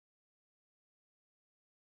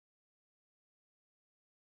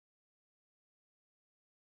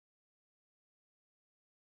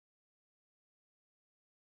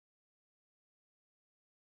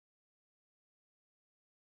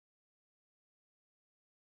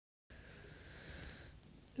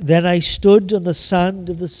Then I stood on the sand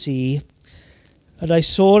of the sea, and I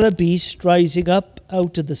saw a beast rising up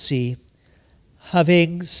out of the sea,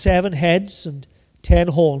 having 7 heads and 10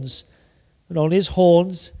 horns, and on his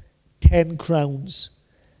horns 10 crowns,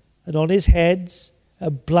 and on his heads a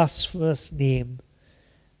blasphemous name.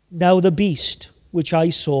 Now the beast which I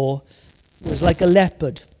saw was like a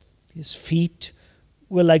leopard. His feet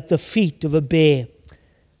were like the feet of a bear,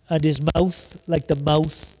 and his mouth like the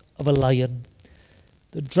mouth of a lion.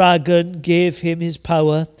 The dragon gave him his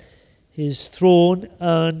power, his throne,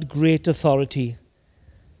 and great authority.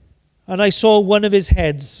 And I saw one of his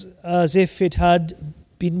heads as if it had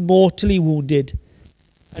been mortally wounded,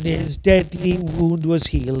 and his deadly wound was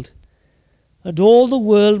healed. And all the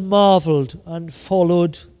world marveled and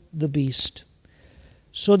followed the beast.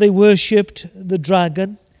 So they worshipped the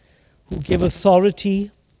dragon, who gave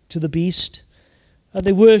authority to the beast. And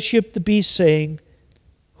they worshipped the beast, saying,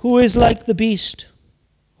 "Who is like the beast?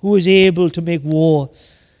 Who is able to make war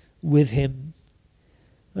with him?"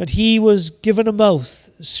 And he was given a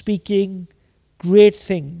mouth, speaking great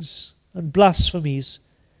things and blasphemies.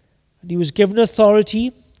 And he was given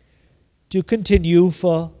authority to continue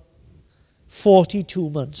for 42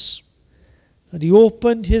 months. And he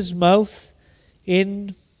opened his mouth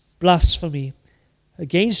in blasphemy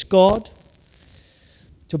against God,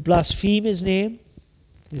 to blaspheme his name,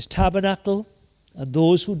 his tabernacle, and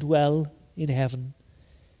those who dwell in heaven.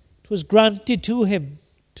 It was granted to him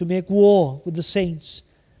to make war with the saints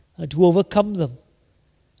and to overcome them.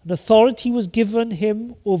 And authority was given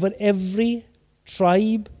him over every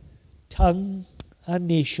tribe, tongue, and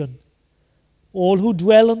nation. All who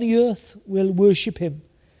dwell on the earth will worship him,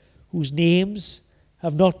 whose names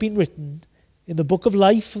have not been written in the book of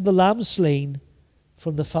life of the Lamb slain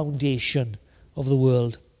from the foundation of the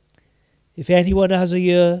world. If anyone has a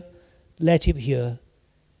ear, let him hear.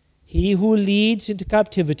 He who leads into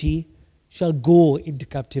captivity shall go into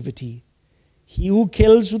captivity. He who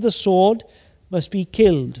kills with the sword must be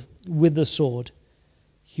killed with the sword.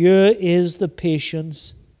 Here is the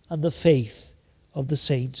patience and the faith of the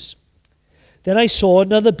saints. Then I saw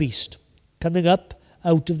another beast coming up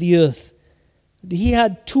out of the earth. And he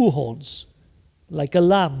had 2 horns, like a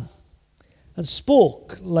lamb, and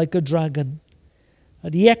spoke like a dragon.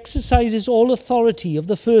 And he exercises all authority of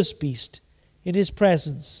the first beast in his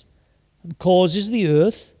presence, and causes the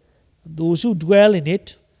earth and those who dwell in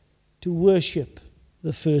it to worship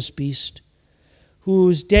the first beast,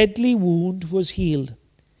 whose deadly wound was healed.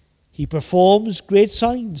 He performs great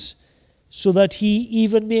signs, so that he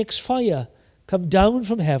even makes fire come down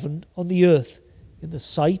from heaven on the earth in the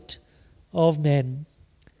sight of men.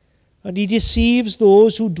 And he deceives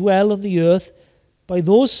those who dwell on the earth by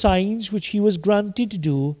those signs which he was granted to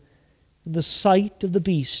do in the sight of the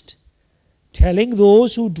beast, telling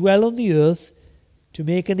those who dwell on the earth to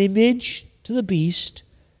make an image to the beast,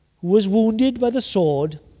 who was wounded by the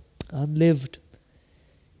sword and lived.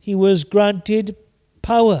 He was granted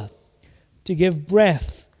power to give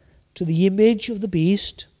breath to the image of the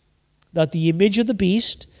beast, that the image of the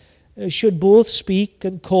beast should both speak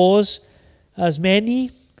and cause as many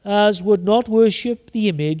as would not worship the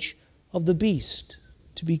image of the beast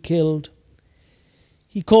to be killed.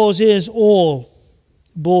 He causes all,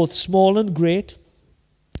 both small and great,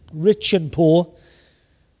 rich and poor,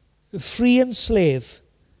 free and slave,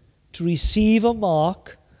 to receive a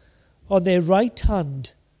mark on their right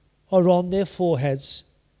hand or on their foreheads,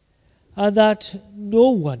 and that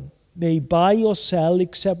no one may buy or sell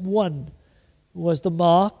except one who has the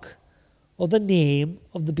mark or the name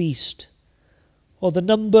of the beast, or the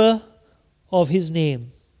number of his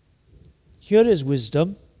name. Here is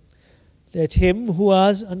wisdom. Let him who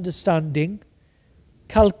has understanding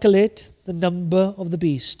calculate the number of the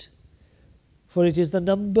beast, for it is the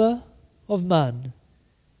number of man.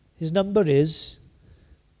 His number is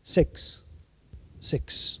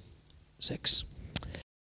 666.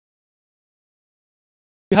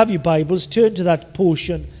 You have your Bibles, turn to that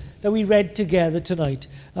portion that we read together tonight.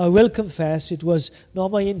 I will confess it was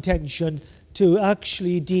not my intention to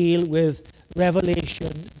actually deal with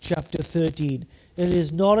Revelation chapter 13. It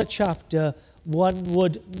is not a chapter one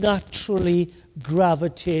would naturally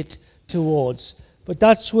gravitate towards. But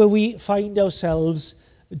that's where we find ourselves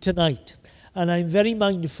tonight. And I'm very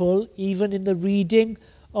mindful, even in the reading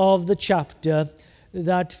of the chapter,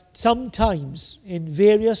 that sometimes in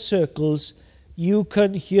various circles you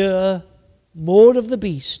can hear more of the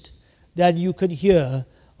beast than you can hear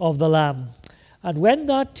of the lamb. And when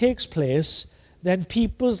that takes place, then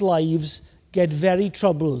people's lives get very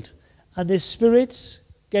troubled and their spirits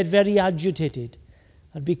get very agitated.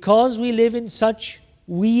 And because we live in such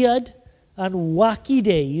weird and wacky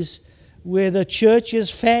days, where the church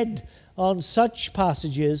is fed on such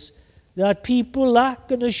passages that people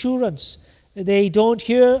lack an assurance. They don't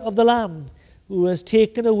hear of the Lamb who has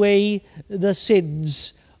taken away the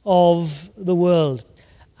sins of the world.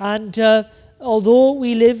 And although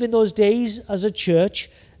we live in those days as a church,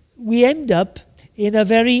 we end up in a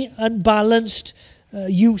very unbalanced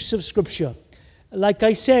use of Scripture. Like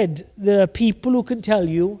I said, there are people who can tell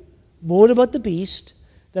you more about the beast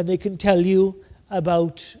than they can tell you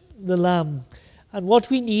about the Lamb. And what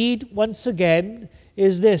we need, once again,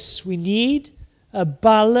 is this. We need a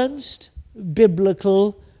balanced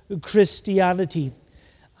biblical Christianity.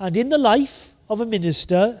 And in the life of a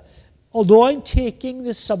minister, although I'm taking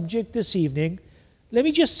this subject this evening, let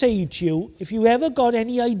me just say to you, if you ever got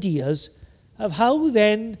any ideas of how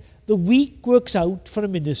then the week works out for a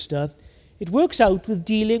minister, it works out with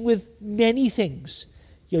dealing with many things.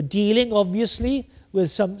 You're dealing, obviously, with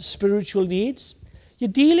some spiritual needs. You're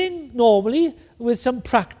dealing normally with some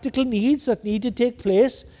practical needs that need to take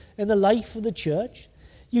place in the life of the church.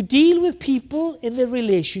 You deal with people in their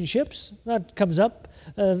relationships. That comes up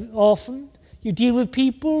often. You deal with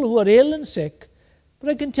people who are ill and sick. But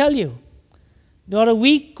I can tell you, not a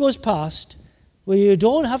week goes past where you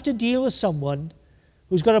don't have to deal with someone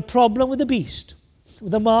who's got a problem with the beast,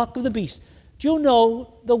 with the mark of the beast. Do you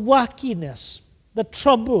know the wackiness, the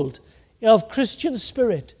troubled of Christian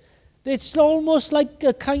spirit? It's almost like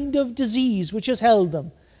a kind of disease which has held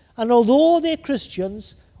them. And although they're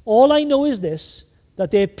Christians, all I know is this,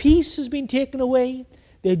 that their peace has been taken away,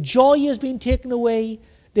 their joy has been taken away,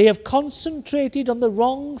 they have concentrated on the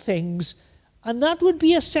wrong things, and that would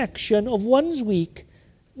be a section of one's week,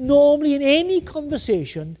 normally in any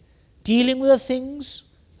conversation, dealing with the things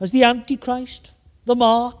as the Antichrist, the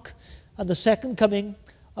mark, and the second coming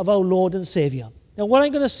of our Lord and Saviour. Now, what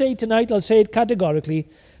I'm going to say tonight, I'll say it categorically,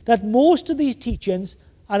 that most of these teachings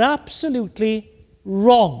are absolutely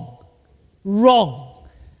wrong. Wrong.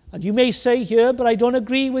 And you may say here, but I don't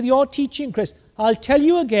agree with your teaching, Chris. I'll tell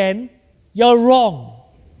you again, you're wrong.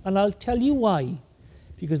 And I'll tell you why.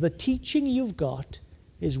 Because the teaching you've got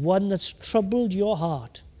is one that's troubled your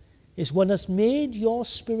heart. It's one that's made your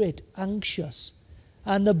spirit anxious.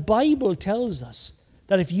 And the Bible tells us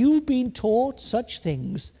that if you've been taught such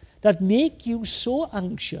things that make you so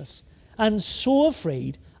anxious and so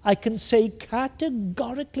afraid, I can say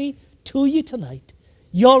categorically to you tonight,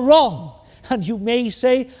 you're wrong. And you may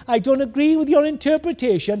say, I don't agree with your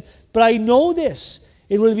interpretation, but I know this.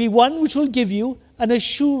 It will be one which will give you an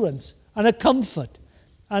assurance and a comfort.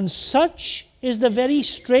 And such is the very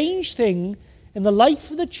strange thing in the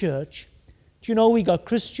life of the church. Do you know, we got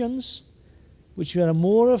Christians which are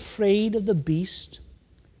more afraid of the beast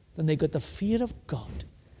than they got the fear of God.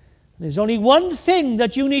 And there's only one thing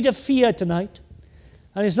that you need to fear tonight.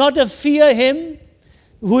 And it's not to fear him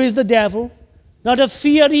who is the devil, not to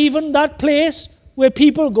fear even that place where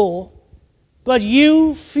people go, but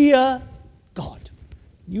you fear God.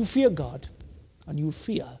 You fear God, and you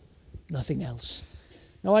fear nothing else.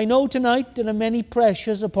 Now, I know tonight there are many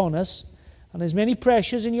pressures upon us, and there's many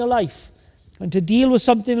pressures in your life. And to deal with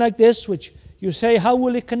something like this, which you say, how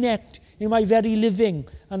will it connect in my very living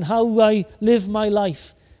and how I live my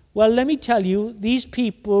life? Well, let me tell you, these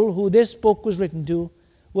people who this book was written to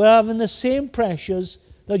were having the same pressures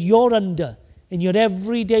that you're under in your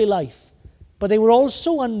everyday life. But they were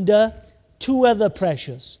also under two other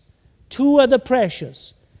pressures. Two other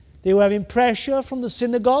pressures. They were having pressure from the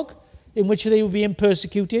synagogue in which they were being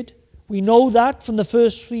persecuted. We know that from the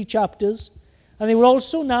first 3 chapters. And they were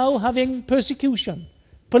also now having persecution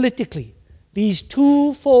politically. These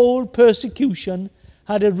twofold persecution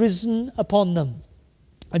had arisen upon them.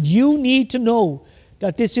 And you need to know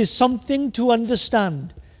that this is something to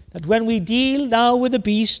understand. That when we deal now with the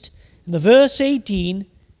beast, in the verse 18,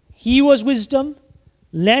 he was wisdom,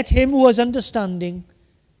 let him who has understanding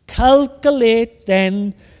calculate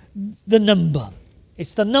then the number.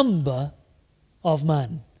 It's the number of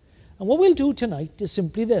man. And what we'll do tonight is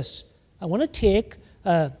simply this. I want to take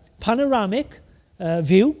a panoramic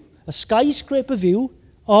view, a skyscraper view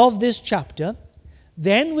of this chapter.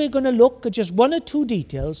 Then we're going to look at just 1 or 2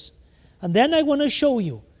 details. And then I want to show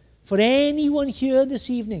you, for anyone here this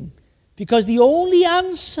evening, because the only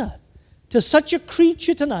answer to such a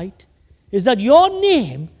creature tonight is that your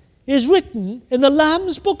name is written in the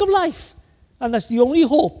Lamb's Book of Life. And that's the only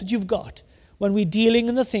hope that you've got when we're dealing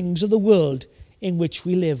in the things of the world in which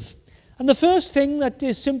we live. And the first thing that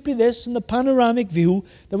is simply this, in the panoramic view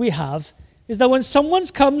that we have, is that when someone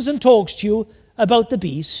comes and talks to you about the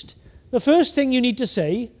beast, the first thing you need to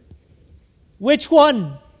say, which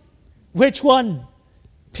one? Which one?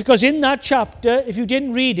 Because in that chapter, if you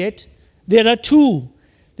didn't read it, there are 2.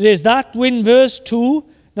 There is that in verse 2,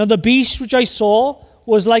 now the beast which I saw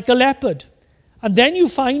was like a leopard. And then you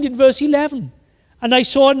find in verse 11, and I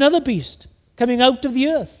saw another beast coming out of the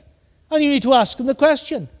earth. And you need to ask them the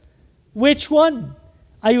question, which one?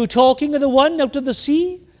 Are you talking of the one out of the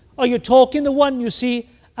sea? Or are you talking the one you see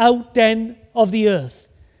out then of the earth?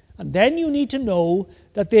 And then you need to know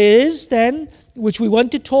that there is then, which we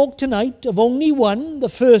want to talk tonight, of only one, the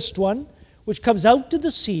first one, which comes out of the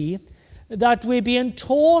sea, that we're being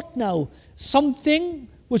taught now something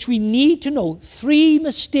which we need to know. 3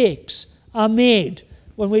 mistakes are made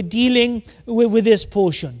when we're dealing with this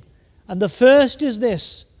portion. And the first is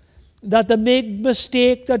this, that the big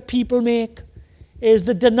mistake that people make is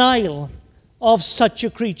the denial of such a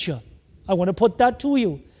creature. I want to put that to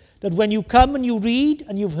you, that when you come and you read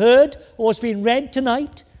and you've heard what's been read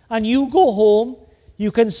tonight and you go home, you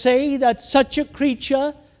can say that such a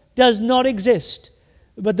creature does not exist.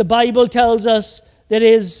 But the Bible tells us there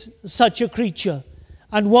is such a creature.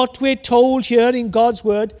 And what we're told here in God's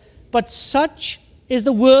word, but such is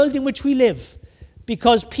the world in which we live.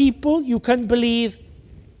 Because people, you can believe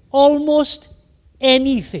almost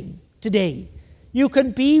anything today. You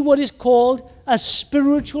can be what is called a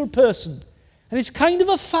spiritual person. And it's kind of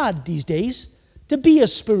a fad these days to be a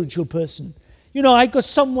spiritual person. You know, I got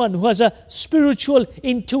someone who has a spiritual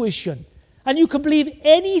intuition. And you can believe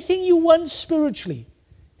anything you want spiritually,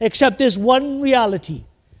 except there's one reality.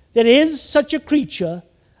 There is such a creature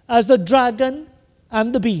as the dragon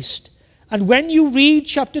and the beast. And when you read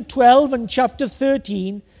chapter 12 and chapter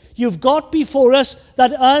 13, you've got before us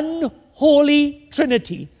that unholy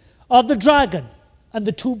trinity of the dragon and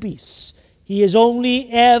the 2 beasts. He is only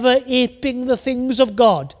ever aping the things of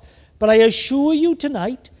God. But I assure you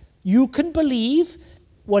tonight, you can believe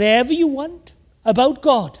whatever you want about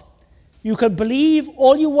God. You can believe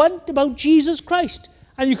all you want about Jesus Christ.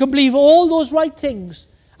 And you can believe all those right things.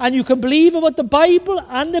 And you can believe about the Bible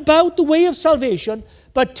and about the way of salvation.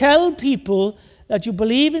 But tell people that you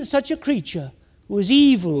believe in such a creature who is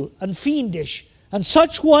evil and fiendish. And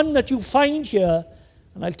such one that you find here.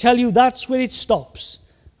 And I'll tell you that's where it stops.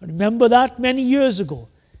 I remember that many years ago.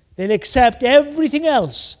 They'll accept everything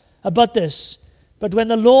else about this. But when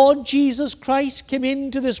the Lord Jesus Christ came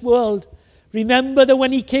into this world, remember that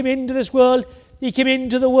when he came into this world, he came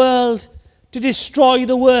into the world to destroy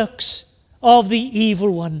the works of the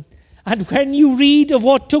evil one. And when you read of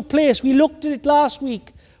what took place, we looked at it last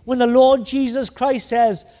week, when the Lord Jesus Christ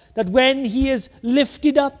says that when he is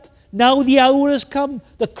lifted up, now the hour has come,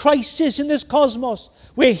 the crisis in this cosmos,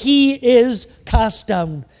 where he is cast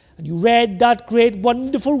down. And you read that great,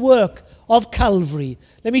 wonderful work of Calvary.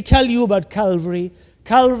 Let me tell you about Calvary.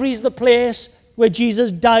 Calvary is the place where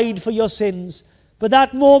Jesus died for your sins. But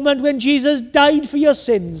that moment when Jesus died for your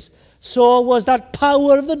sins, so was that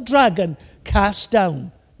power of the dragon cast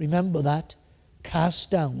down. Remember that? Cast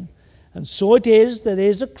down. And so it is, there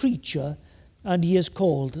is a creature, and he is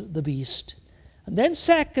called the beast. And then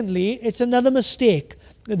secondly, it's another mistake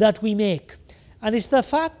that we make. And it's the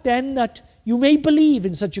fact then that you may believe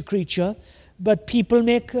in such a creature, but people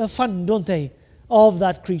make fun, don't they, of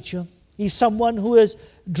that creature. He's someone who is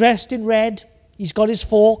dressed in red. He's got his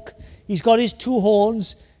fork. He's got his 2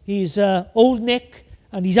 horns. He's Old Nick,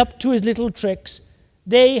 and he's up to his little tricks.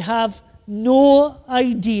 They have no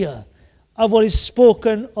idea of what is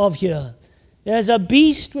spoken of here. There's a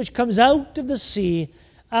beast which comes out of the sea,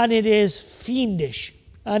 and it is fiendish,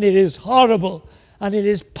 and it is horrible, and it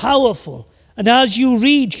is powerful. And as you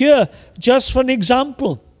read here, just for an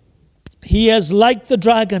example, he is like the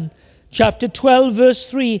dragon. Chapter 12, verse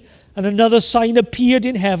 3, and another sign appeared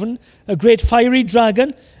in heaven, a great fiery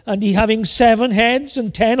dragon, and he having 7 heads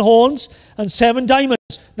and 10 horns and 7 diamonds.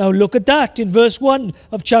 Now look at that in verse 1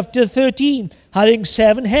 of chapter 13, having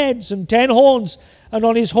 7 heads and 10 horns, and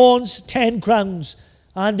on his horns 10 crowns.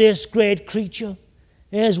 And this great creature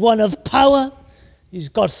is one of power. He's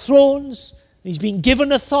got thrones. He's been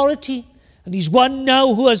given authority. And he's one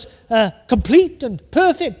now who is complete and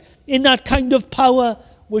perfect in that kind of power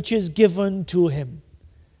which is given to him.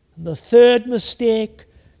 And the third mistake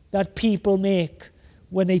that people make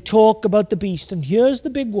when they talk about the beast, and here's the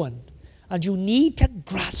big one, and you need to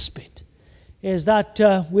grasp it, is that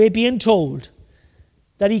we're being told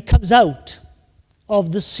that he comes out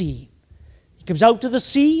of the sea. He comes out of the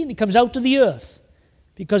sea and he comes out of the earth.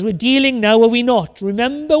 Because we're dealing now, are we not?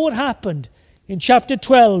 Remember what happened in chapter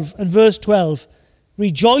 12 and verse 12.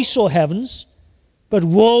 Rejoice, O heavens, but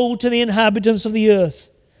woe to the inhabitants of the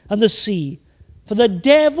earth and the sea. For the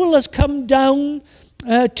devil has come down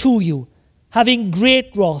to you, having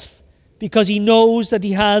great wrath, because he knows that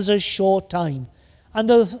he has a short time. And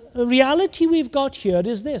the reality we've got here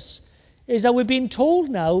is this, is that we're being told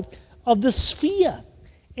now of the sphere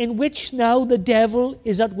in which now the devil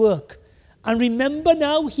is at work. And remember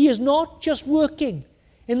now, he is not just working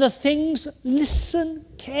in the things, listen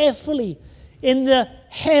carefully, in the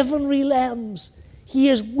heavenly realms. He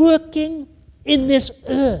is working in this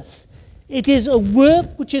earth. It is a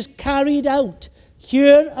work which is carried out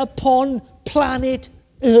here upon planet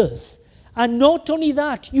Earth. And not only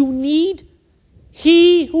that,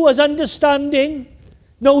 he who has understanding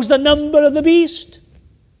knows the number of the beast.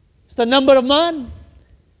 It's the number of man.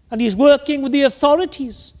 And he's working with the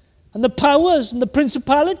authorities and the powers and the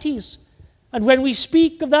principalities. And when we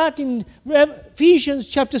speak of that in Ephesians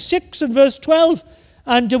chapter 6 and verse 12,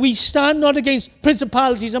 and we stand not against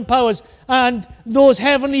principalities and powers and those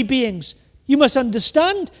heavenly beings, you must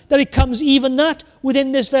understand that it comes even that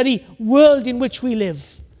within this very world in which we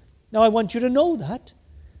live. Now I want you to know that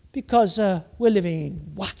because we're living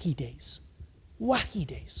in wacky days,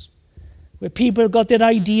 where people have got their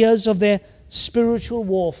ideas of their spiritual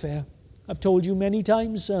warfare. I've told you many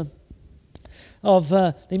times they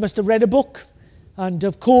must have read a book. And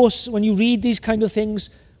of course, when you read these kind of things,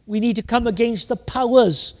 we need to come against the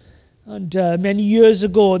powers. And many years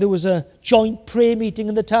ago, there was a joint prayer meeting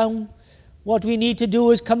in the town. What we need to do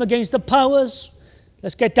is come against the powers.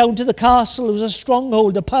 Let's get down to the castle. It was a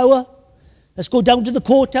stronghold of power. Let's go down to the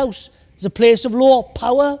courthouse. It's a place of law,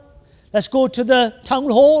 power. Let's go to the town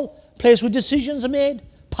hall, place where decisions are made,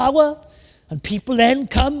 power. And people then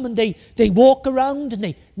come and they walk around and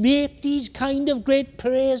they make these kind of great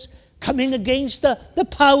prayers coming against the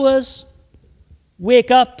powers. Wake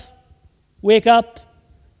up, wake up.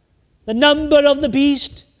 The number of the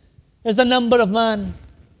beast is the number of man.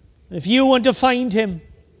 And if you want to find him,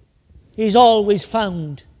 he's always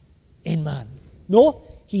found in man. No,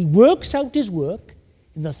 he works out his work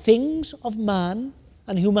in the things of man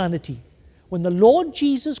and humanity. When the Lord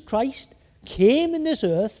Jesus Christ came in this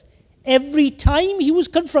earth, every time he was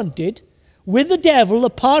confronted with the devil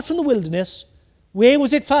apart from the wilderness, where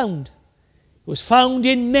was it found? It was found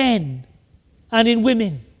in men and in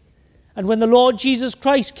women. And when the Lord Jesus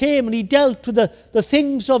Christ came and he dealt with the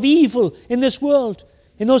things of evil in this world,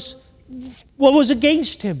 in those what was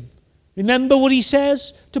against him, remember what he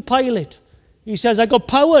says to Pilate. He says, I got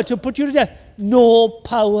power to put you to death. No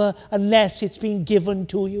power unless it's been given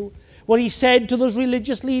to you. What he said to those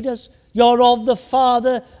religious leaders, you're of the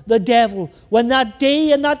father, the devil. When that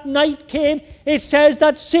day and that night came, it says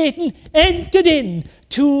that Satan entered in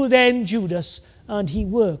to then Judas, and he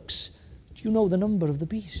works. Do you know the number of the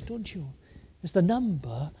beast, don't you? It's the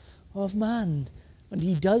number of man. And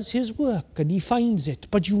he does his work and he finds it.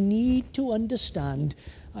 But you need to understand,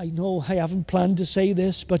 I know I haven't planned to say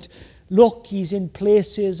this, but look, he's in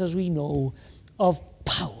places, as we know, of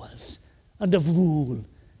powers and of rule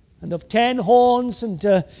and of 10 horns and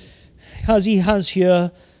as he has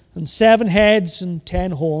here, and 7 heads and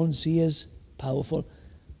 10 horns. He is powerful.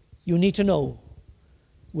 You need to know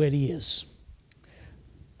where he is.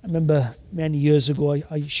 I remember many years ago,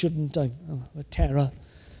 I'm a terror,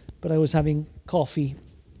 but I was having coffee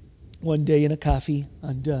one day in a cafe,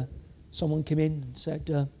 and someone came in and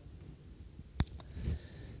said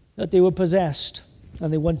that they were possessed,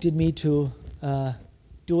 and they wanted me to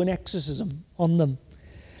do an exorcism on them.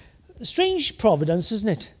 Strange providence, isn't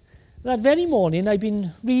it? That very morning, I'd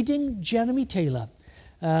been reading Jeremy Taylor,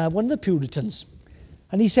 one of the Puritans.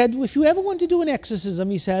 And he said, if you ever want to do an exorcism,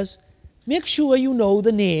 he says, make sure you know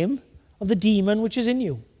the name of the demon which is in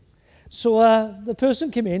you. So the person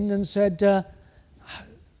came in and said,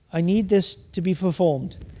 I need this to be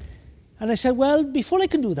performed. And I said, well, before I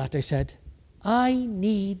can do that, I said, I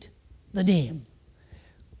need the name.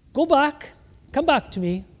 Come back to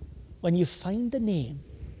me when you find the name.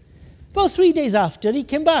 About 3 days after, he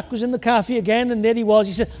came back, was in the cafe again, and there he was.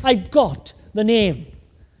 He said, I've got the name.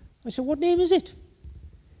 I said, what name is it?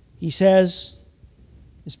 He says,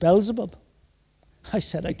 it's Beelzebub. I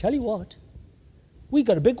said, I tell you what, we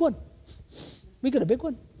got a big one. We got a big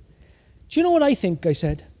one. Do you know what I think? I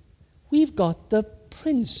said, we've got the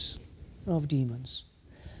prince of demons.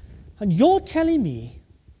 And you're telling me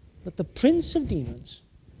that the prince of demons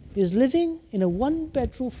is living in a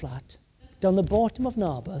 1-bedroom flat down the bottom of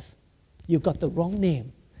Narberth. You've got the wrong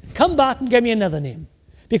name. Come back and give me another name.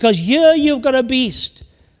 Because here you've got a beast,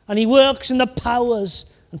 and he works in the powers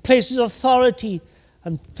and places of authority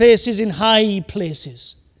and places in high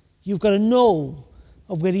places. You've got to know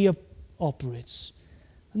of where he operates.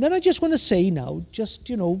 And then I just want to say now, just,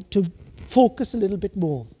 to focus a little bit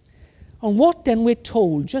more on what then we're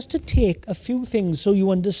told, just to take a few things so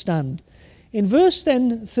you understand. In verse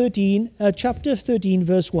then 13, chapter 13,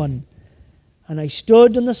 verse 1, and I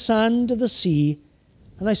stood on the sand of the sea,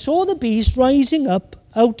 And I saw the beast rising up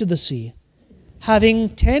out of the sea, having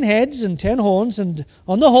 10 heads and 10 horns, and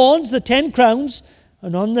on the horns the 10 crowns,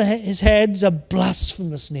 and on his heads a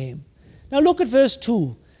blasphemous name. Now look at verse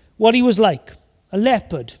 2, what he was like. A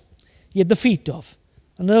leopard he had the feet of,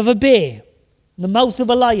 and of a bear, and the mouth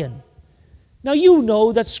of a lion. Now you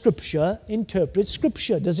know that Scripture interprets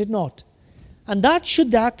Scripture, does it not? And that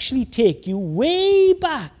should actually take you way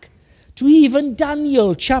back to even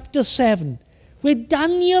Daniel chapter 7, where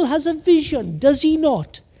Daniel has a vision, does he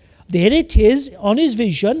not? There it is on his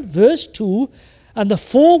vision, verse 2, and the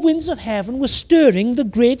 4 winds of heaven were stirring the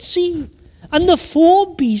great sea, and the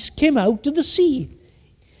 4 beasts came out of the sea,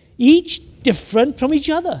 each different from each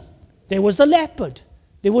other. There was the leopard,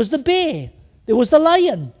 there was the bear, there was the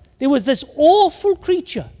lion, there was this awful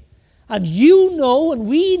creature. And you know and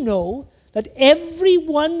we know that every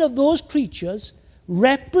one of those creatures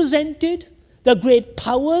represented the great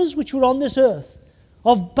powers which were on this earth,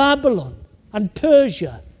 of Babylon and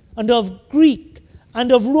Persia and of Greek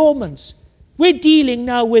and of Romans. We're dealing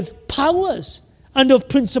now with powers and of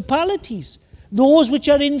principalities, those which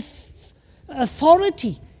are in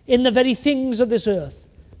authority in the very things of this earth.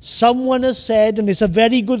 Someone has said, and it's a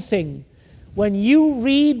very good thing, when you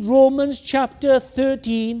read Romans chapter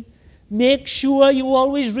 13, make sure you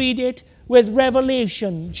always read it with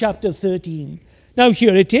Revelation chapter 13. Now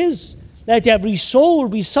here it is. Let every soul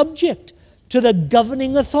be subject to the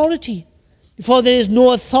governing authority. For there is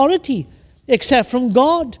no authority except from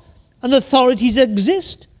God. And authorities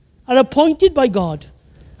exist, are appointed by God.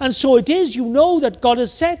 And so it is, you know, that God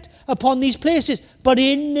has set upon these places. But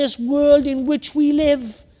in this world in which we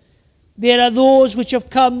live, there are those which have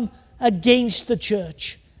come against the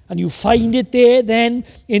church. And you find it there then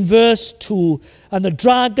in verse 2. And the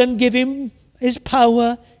dragon gave him his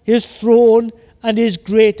power, his throne, and his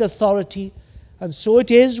great authority. And so it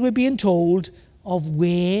is, we're being told, of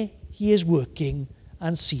where he is working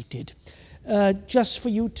and seated. Just for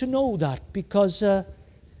you to know that, because the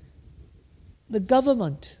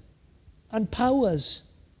government and powers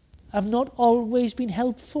have not always been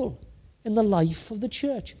helpful in the life of the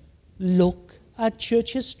church. Look at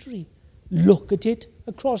church history. Look at it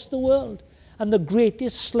across the world. And the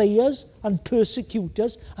greatest slayers and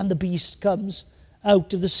persecutors, and the beast comes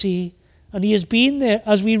out of the sea. And he has been there,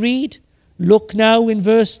 as we read. Look now in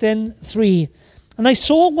verse 3. And I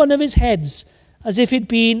saw one of his heads as if he'd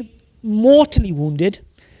been mortally wounded,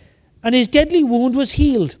 and his deadly wound was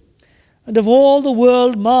healed. And of all the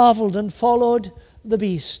world marveled and followed the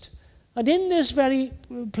beast. And in this very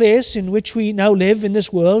place in which we now live, in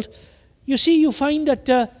this world, you see, you find that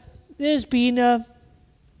there's been a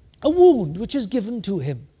wound which is given to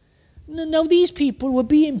him. Now these people were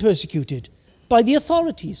being persecuted by the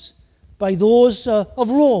authorities, by those of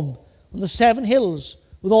Rome on the 7 hills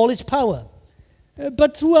with all its power.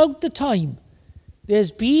 But throughout the time,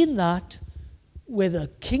 there's been that where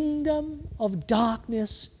the kingdom of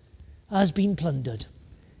darkness has been plundered.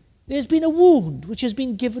 There's been a wound which has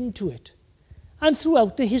been given to it. And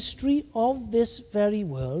throughout the history of this very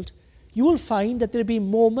world, you will find that there have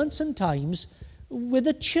been moments and times where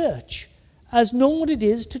the church has known what it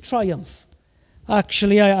is to triumph.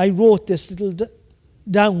 Actually, I wrote this little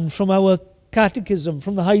down from our catechism,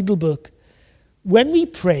 from the Heidelberg. When we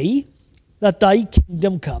pray that thy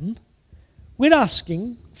kingdom come, we're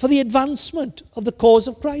asking for the advancement of the cause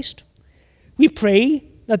of Christ. We pray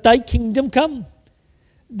that thy kingdom come,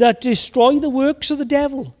 that destroy the works of the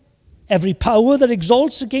devil, every power that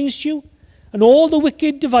exalts against you, and all the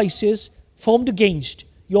wicked devices formed against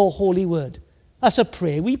your holy word. That's a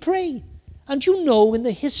prayer we pray. And you know, in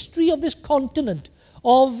the history of this continent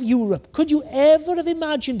of Europe, could you ever have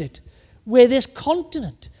imagined it, where this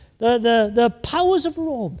continent, the powers of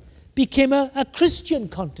Rome, became a Christian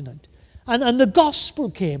continent? And the gospel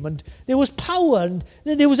came, and there was power, and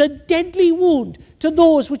there was a deadly wound to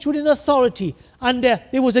those which were in authority. And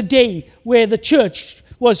there was a day where the church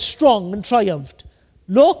was strong and triumphed.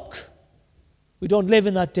 Look, we don't live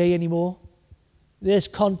in that day anymore. This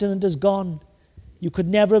continent is gone. You could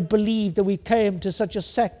never have believed that we came to such a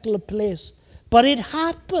secular place. But it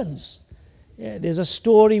happens. There's a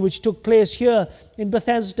story which took place here in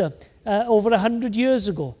Bethesda over 100 years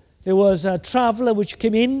ago. There was a traveller which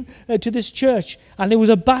came in to this church, and there was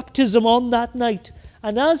a baptism on that night.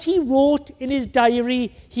 And as he wrote in his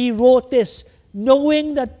diary, he wrote this,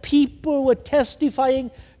 knowing that people were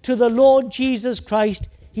testifying to the Lord Jesus Christ.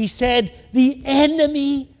 He said, the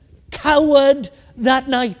enemy cowered that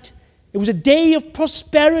night. It was a day of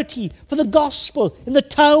prosperity for the gospel in the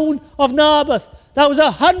town of Narberth. That was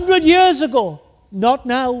 100 years ago, not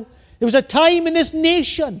now. There was a time in this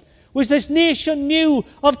nation which this nation knew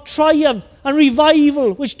of triumph and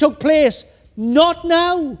revival which took place. Not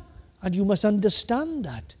now. And you must understand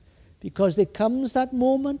that, because there comes that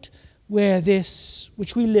moment where this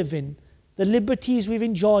which we live in, the liberties we've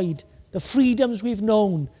enjoyed, the freedoms we've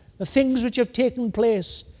known, the things which have taken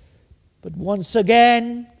place, but once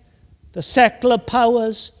again, the secular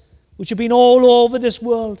powers which have been all over this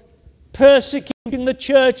world, persecuting the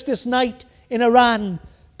church this night in Iran,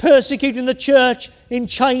 persecuting the church in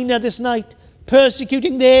China this night,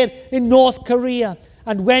 persecuting there in North Korea.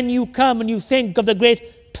 And when you come and you think of the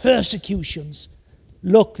great persecutions,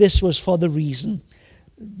 look, this was for the reason.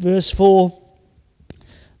 Verse 4,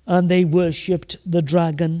 and they worshipped the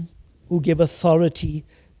dragon who gave authority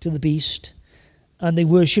to the beast. And they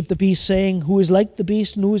worshipped the beast, saying, who is like the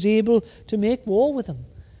beast and who is able to make war with him?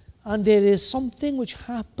 And there is something which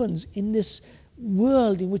happens in this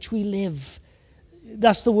world in which we live.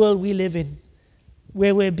 That's the world we live in,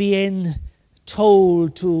 where we're being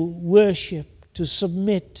told to worship, to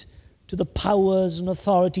submit to the powers and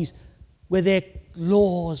authorities, where they're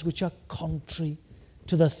laws which are contrary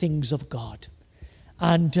to the things of God,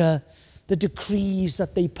 and the decrees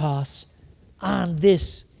that they pass. And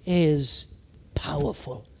this is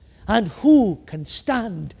powerful. And who can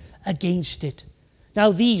stand against it?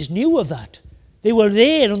 Now, these knew of that. They were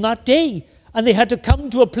there on that day, and they had to come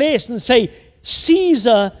to a place and say,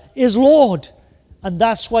 Caesar is Lord. And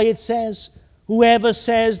that's why it says, whoever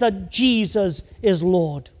says that Jesus is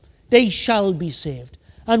Lord, they shall be saved,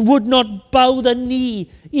 and would not bow the knee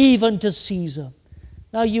even to Caesar.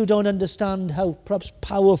 Now, you don't understand how perhaps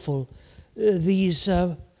powerful these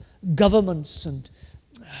governments and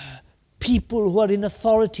people who are in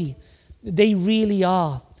authority, they really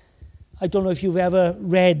are. I don't know if you've ever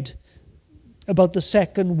read about the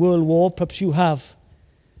Second World War, perhaps you have,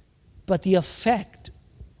 but the effect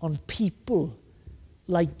on people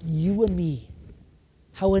like you and me,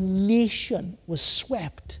 how a nation was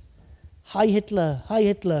swept. Hi Hitler, hi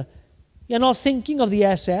Hitler. You're not thinking of the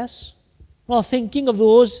SS, not thinking of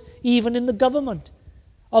those even in the government,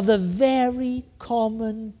 of the very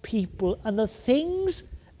common people and the things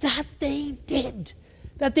that they did,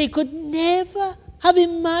 that they could never have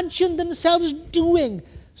imagined themselves doing.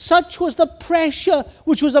 Such was the pressure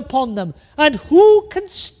which was upon them. And who can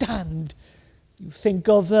stand? You think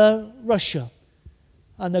of Russia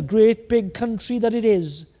and the great big country that it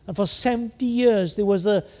is. And for 70 years there was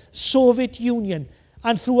a Soviet Union.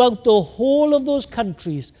 And throughout the whole of those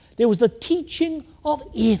countries there was the teaching of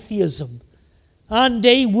atheism. And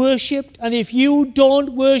they worshipped. And if you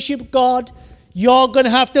don't worship God, you're going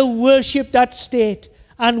to have to worship that state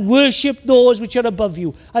and worship those which are above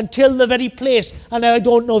you, until the very place, and I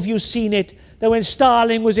don't know if you've seen it, that when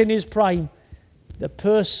Stalin was in his prime, the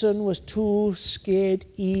person was too scared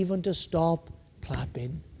even to stop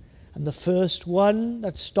clapping. And the first one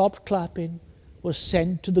that stopped clapping was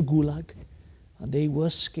sent to the Gulag. And they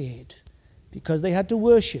were scared because they had to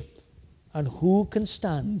worship. And who can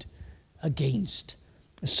stand against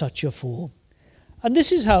such a foe? And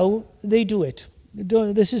this is how they do it.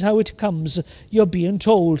 This is how it comes. You're being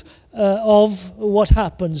told of what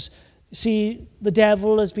happens. See, the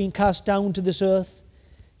devil has been cast down to this earth.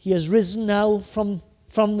 He has risen now from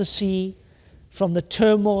the sea, from the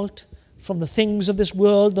tumult, from the things of this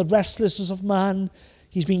world, the restlessness of man.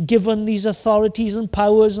 He's been given these authorities and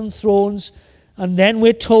powers and thrones. And then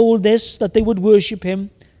we're told this, that they would worship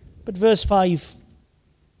him. But verse 5,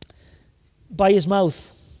 by his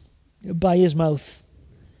mouth,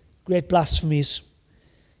 great blasphemies.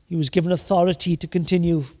 He was given authority to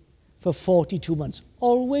continue for 42 months.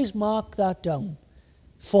 Always mark that down.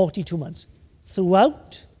 42 months.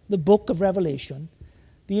 Throughout the book of Revelation,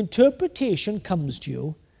 the interpretation comes to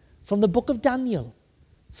you from the book of Daniel.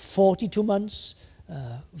 42 months,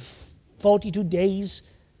 42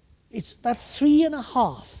 days. It's that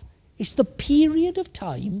 3.5. It's the period of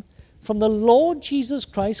time from the Lord Jesus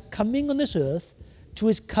Christ coming on this earth to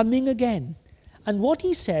his coming again. And what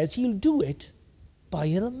he says, he'll do it by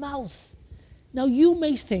your mouth. Now, you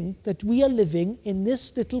may think that we are living in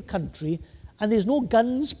this little country and there's no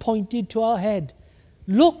guns pointed to our head.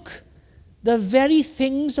 Look, the very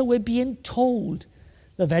things that we're being told,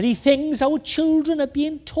 the very things our children are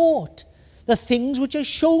being taught, the things which are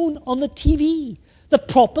shown on the TV, the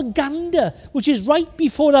propaganda which is right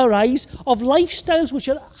before our eyes of lifestyles which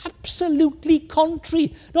are absolutely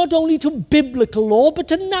contrary, not only to biblical law, but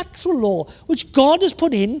to natural law, which God has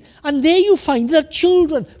put in. And there you find that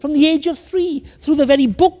children from the age of 3, through the very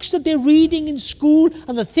books that they're reading in school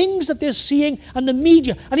and the things that they're seeing and the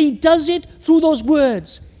media, and he does it through those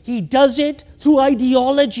words. He does it through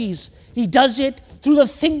ideologies. He does it through the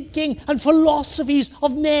thinking and philosophies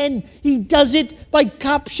of men. He does it by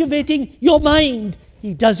captivating your mind.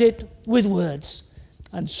 He does it with words.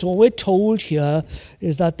 And so we're told here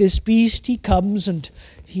is that this beast, he comes and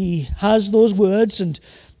he has those words, and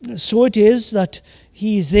so it is that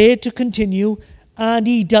he's there to continue, and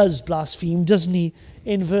he does blaspheme, doesn't he?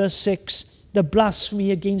 In verse 6, the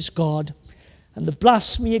blasphemy against God, and the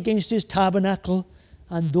blasphemy against his tabernacle,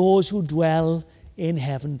 and those who dwell in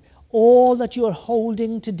heaven. All that you're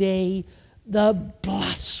holding today, the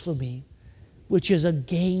blasphemy, which is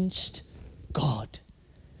against God,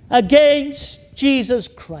 against Jesus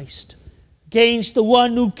Christ, against the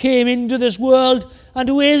one who came into this world and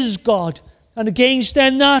who is God, and against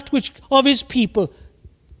then that which of his people.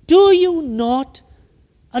 Do you not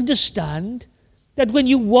understand that when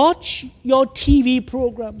you watch your TV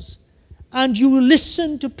programs and you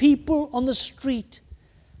listen to people on the street,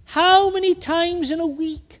 how many times in a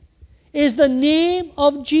week is the name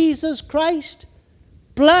of Jesus Christ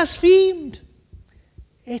blasphemed?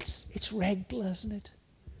 It's regular, isn't it?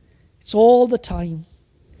 It's all the time.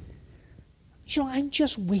 You know, I'm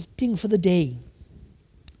just waiting for the day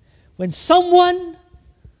when someone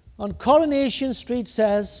on Coronation Street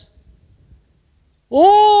says,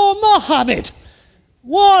 "Oh, Mohammed,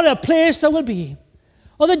 what a place there will be."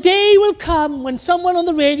 Or the day will come when someone on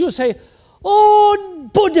the radio will say, "Oh,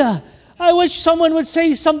 Buddha." I wish someone would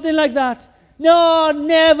say something like that. No,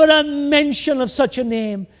 never a mention of such a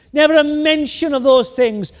name. Never a mention of those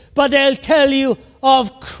things. But they'll tell you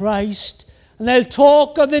of Christ. And they'll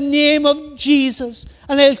talk of the name of Jesus.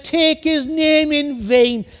 And they'll take his name in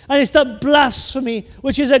vain. And it's the blasphemy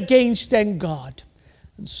which is against then God.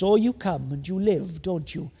 And so you come and you live,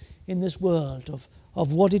 don't you, in this world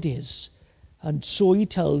of what it is. And so he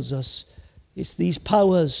tells us it's these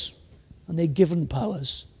powers, and they're given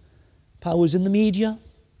powers. Powers in the media,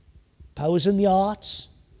 powers in the arts,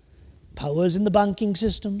 powers in the banking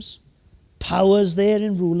systems, powers there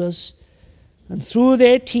in rulers. And through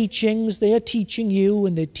their teachings, they are teaching you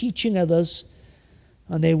and they're teaching others,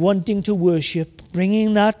 and they're wanting to worship,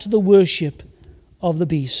 bringing that to the worship of the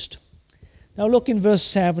beast. Now look in verse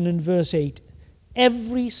 7 and verse 8.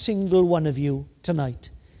 Every single one of you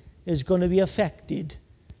tonight is going to be affected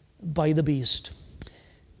by the beast.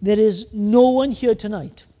 There is no one here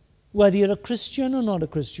tonight, whether you're a Christian or not a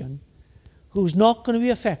Christian, who's not going to be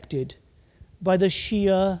affected by the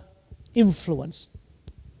sheer influence.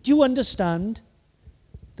 Do you understand?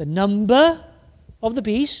 The number of the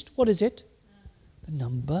beast, what is it? The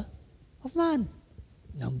number of man.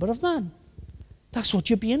 Number of man. That's what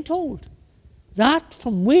you're being told. That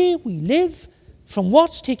from where we live, from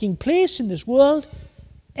what's taking place in this world,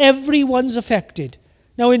 everyone's affected.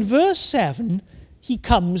 Now in verse 7, he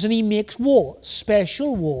comes and he makes war,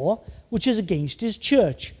 special war, which is against his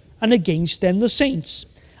church and against then the saints.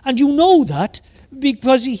 And you know that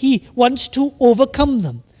because he wants to overcome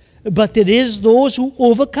them. But there is those who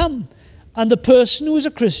overcome. And the person who is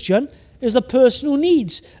a Christian is the person who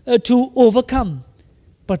needs to overcome.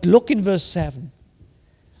 But look in verse 7.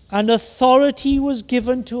 And authority was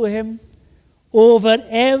given to him over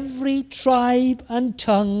every tribe and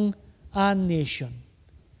tongue and nation.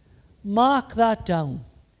 Mark that down.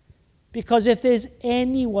 Because if there's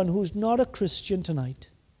anyone who's not a Christian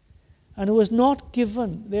tonight and who has not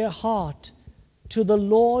given their heart to the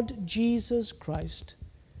Lord Jesus Christ,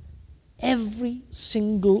 every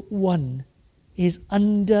single one is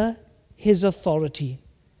under his authority.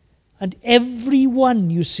 And everyone,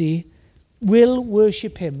 you see, will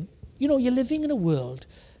worship him. You know, you're living in a world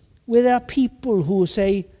where there are people who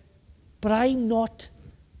say, but I'm not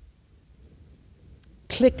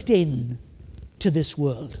clicked in to this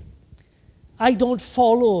world. I don't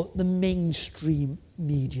follow the mainstream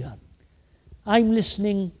media. I'm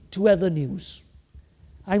listening to other news.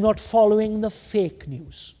 I'm not following the fake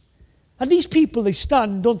news. And these people, they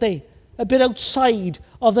stand, don't they, a bit outside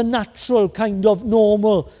of the natural kind of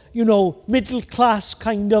normal, middle class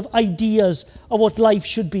kind of ideas of what life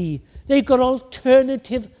should be. They've got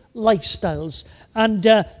alternative lifestyles, and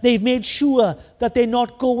they've made sure that they're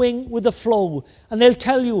not going with the flow. And they'll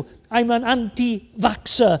tell you, I'm an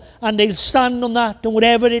anti-vaxxer, and they'll stand on that, and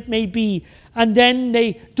whatever it may be. And then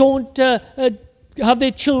they don't have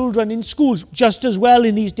their children in schools, just as well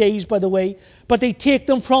in these days, by the way, but they take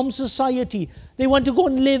them from society. They want to go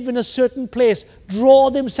and live in a certain place, draw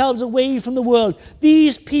themselves away from the world.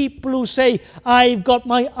 These people who say, I've got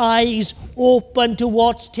my eyes open to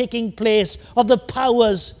what's taking place, of the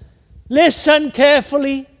powers. Listen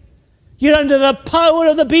carefully. You're under the power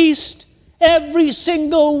of the beast, every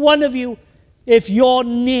single one of you, if your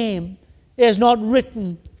name is not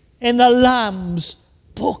written in the Lamb's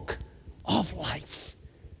book of life.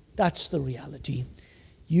 That's the reality.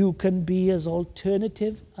 You can be as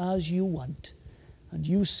alternative as you want. And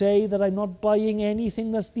you say that I'm not buying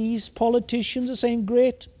anything that these politicians are saying,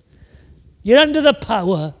 great. You're under the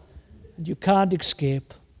power and you can't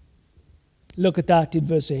escape. Look at that in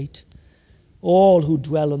verse 8. All who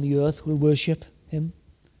dwell on the earth will worship him,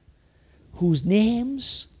 whose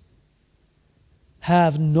names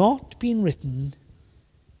have not been written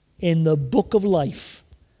in the book of life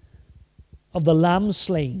of the Lamb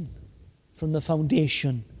slain from the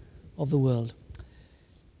foundation of the world.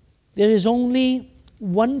 There is only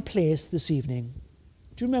one place this evening.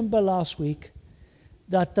 Do you remember last week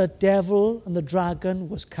that the devil and the dragon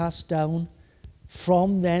was cast down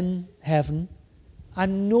from then heaven,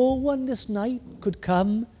 and no one this night could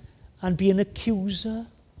come and be an accuser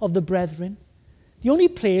of the brethren? The only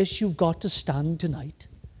place you've got to stand tonight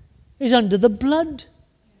is under the blood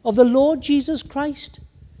of the Lord Jesus Christ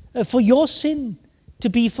for your sin to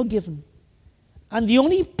be forgiven. And the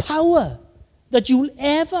only power that you'll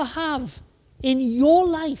ever have in your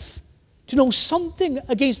life to know something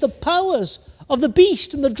against the powers of the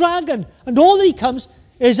beast and the dragon and all that he comes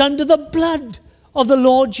is under the blood of the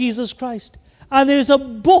Lord Jesus Christ. And there is a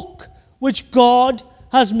book which God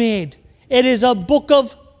has made. It is a book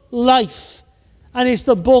of life. And it's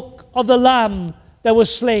the book of the Lamb that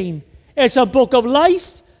was slain. It's a book of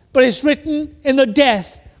life, but it's written in the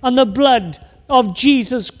death and the blood of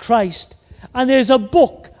Jesus Christ. And there's a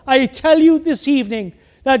book, I tell you this evening,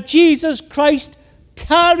 that Jesus Christ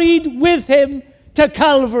carried with him to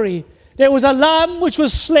Calvary. There was a lamb which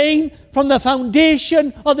was slain from the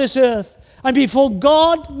foundation of this earth. And before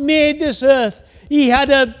God made this earth, he had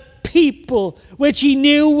a people which he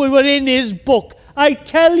knew were in his book. I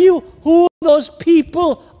tell you who those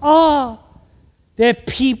people are. They're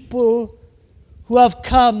people who have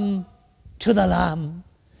come to the Lamb.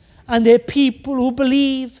 And they're people who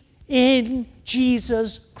believe in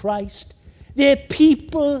Jesus Christ. They're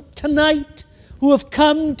people tonight who have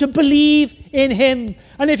come to believe in him.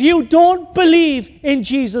 And if you don't believe in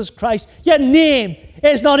Jesus Christ, your name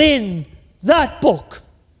is not in that book.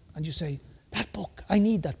 And you say, that book, I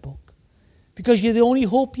need that book. Because you're the only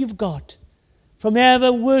hope you've got from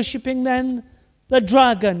ever worshipping then the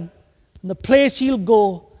dragon and the place he'll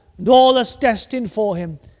go and all that's destined for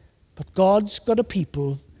him. But God's got a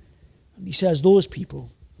people, and he says those people,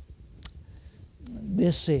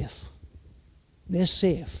 they're safe. They're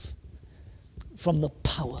safe from the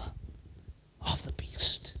power of the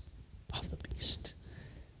beast. Of the beast.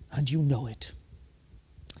 And you know it.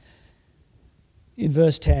 In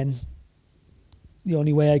verse 10, the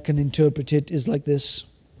only way I can interpret it is like this.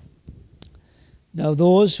 Now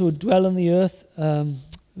those who dwell on the earth,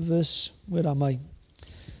 verse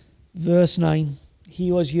 9. He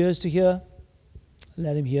who has ears to hear,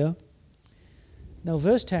 let him hear. Now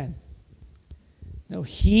verse 10. Now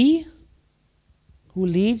he who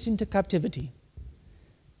leads into captivity,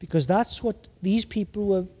 because that's what these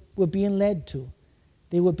people were being led to.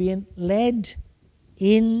 They were being led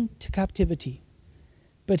into captivity.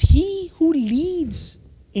 But he who leads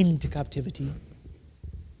into captivity,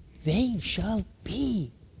 they shall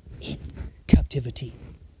be in captivity.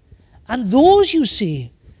 And those, you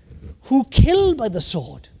see, who kill by the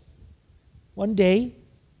sword, one day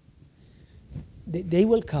they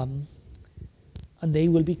will come and they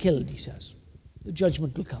will be killed, he says. The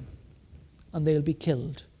judgment will come and they'll be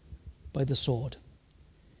killed by the sword.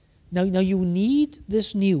 Now you need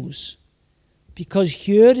this news, because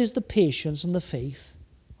here is the patience and the faith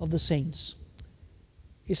of the saints.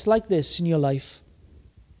 It's like this in your life.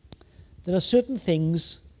 There are certain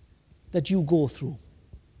things that you go through.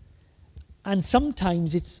 And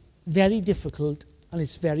sometimes it's very difficult and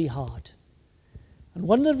it's very hard. And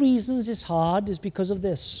one of the reasons it's hard is because of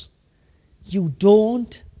this. You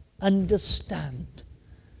don't understand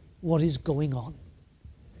what is going on.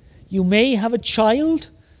 You may have a child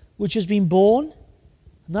which has been born,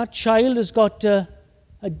 and that child has got a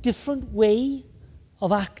different way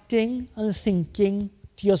of acting and thinking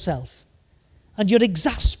to yourself. And you're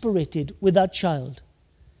exasperated with that child.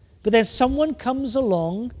 But then someone comes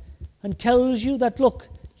along and tells you that, look,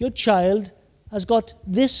 your child has got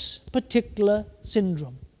this particular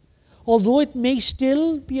syndrome. Although it may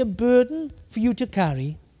still be a burden for you to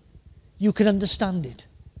carry, you can understand it.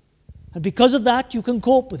 And because of that, you can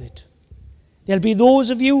cope with it. There'll be those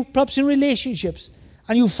of you, perhaps in relationships,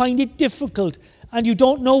 and you find it difficult, and you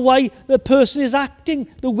don't know why the person is acting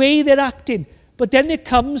the way they're acting. But then there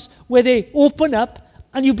comes where they open up,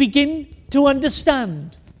 and you begin to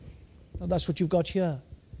understand. And that's what you've got here.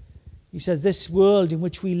 He says, this world in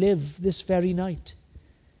which we live this very night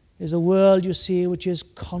is a world, you see, which is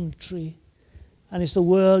contrary And it's the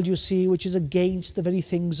world, you see, which is against the very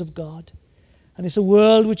things of God. And it's a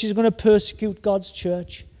world which is going to persecute God's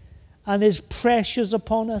church. And there's pressures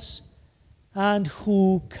upon us. And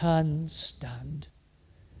who can stand?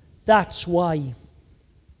 That's why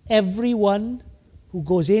everyone who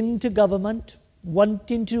goes into government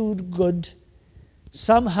wanting to do good,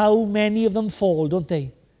 somehow many of them fall, don't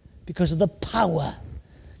they? Because of the power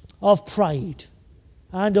of pride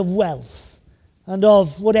and of wealth and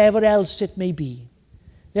of whatever else it may be.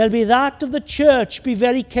 There'll be that of the church, be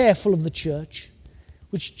very careful of the church,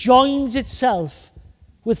 which joins itself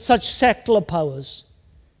with such secular powers.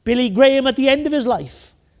 Billy Graham, at the end of his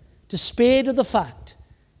life, despaired of the fact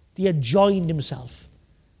that he had joined himself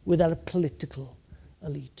with that political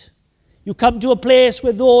elite. You come to a place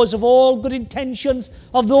where those of all good intentions,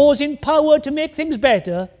 of those in power to make things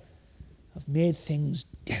better, have made things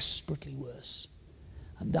desperately worse.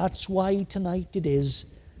 And that's why tonight it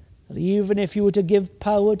is that even if you were to give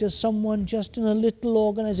power to someone just in a little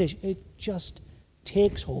organization, it just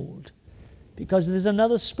takes hold. Because there's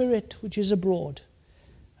another spirit which is abroad,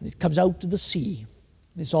 and it comes out to the sea,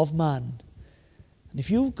 and it's of man. And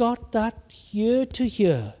if you've got that here to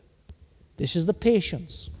here, this is the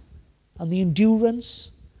patience and the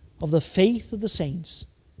endurance of the faith of the saints.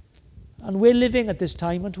 And we're living at this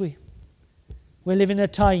time, aren't we? We're living a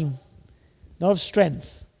time not of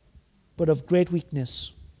strength, but of great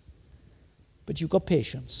weakness. But you've got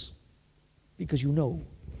patience, because you know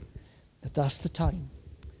that that's the time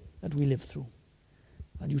that we live through.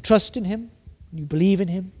 And you trust in him, and you believe in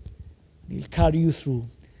him, and he'll carry you through.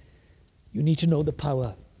 You need to know the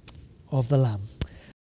power of the Lamb.